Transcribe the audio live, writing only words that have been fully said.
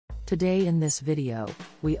Today in this video,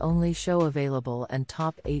 we only show available and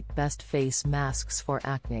top 8 best face masks for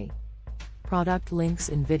acne. Product links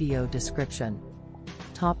in video description.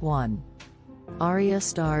 Top 1. Aria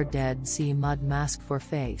Starr Dead Sea Mud Mask for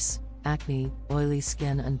Face, Acne, Oily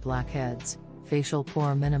Skin and Blackheads, Facial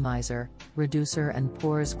Pore Minimizer, Reducer and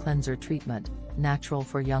Pores Cleanser Treatment, natural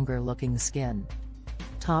for younger looking skin.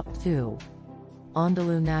 Top 2.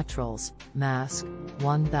 Andalou Naturals, Mask,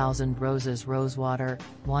 1000 Roses Rosewater,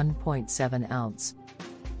 1.7 ounce.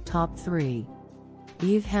 Top 3.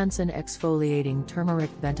 Hansen Exfoliating Turmeric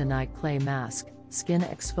Bentonite Clay Mask, Skin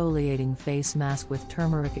Exfoliating Face Mask with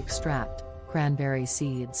Turmeric Extract, Cranberry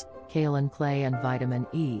Seeds, Kaolin Clay and Vitamin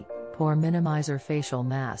E, Pore Minimizer Facial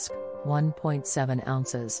Mask, 1.7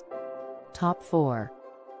 ounces. Top 4.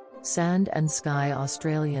 Sand and Sky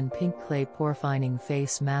Australian Pink Clay Porefining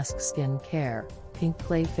Face Mask Skin Care, Pink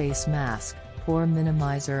Clay Face Mask, Pore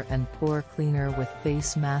Minimizer and Pore Cleaner with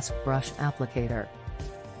Face Mask Brush Applicator.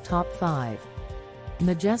 Top 5.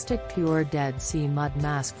 Majestic Pure Dead Sea Mud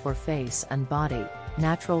Mask for Face and Body,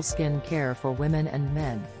 Natural Skin Care for Women and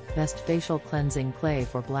Men, Best Facial Cleansing Clay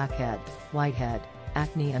for Blackhead, Whitehead,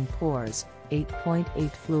 Acne and Pores,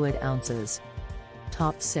 8.8 fluid ounces.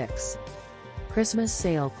 Top 6. Christmas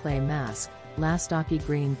Sale Clay Mask, Lastocky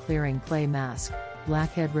Green Clearing Clay Mask,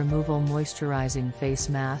 Blackhead Removal Moisturizing Face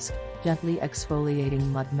Mask, Gently Exfoliating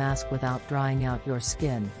Mud Mask without drying out your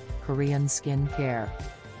skin, Korean Skin Care.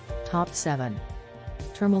 Top 7.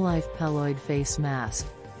 Turmeric Peloid Face Mask,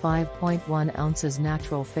 5.1 ounces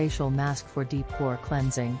Natural Facial Mask for Deep Pore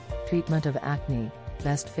Cleansing, Treatment of Acne,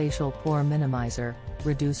 Best Facial Pore Minimizer,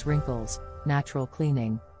 Reduce Wrinkles, Natural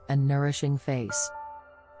Cleaning, and Nourishing Face.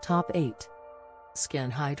 Top 8.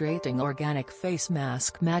 Skin Hydrating Organic Face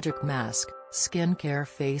Mask Magic Mask, Skincare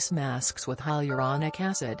Face Masks with Hyaluronic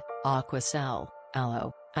Acid, Aquacell,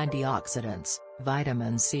 Aloe, Antioxidants,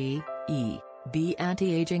 Vitamin C, E, B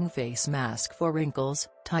Anti-Aging Face Mask for Wrinkles,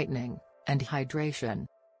 Tightening, and Hydration,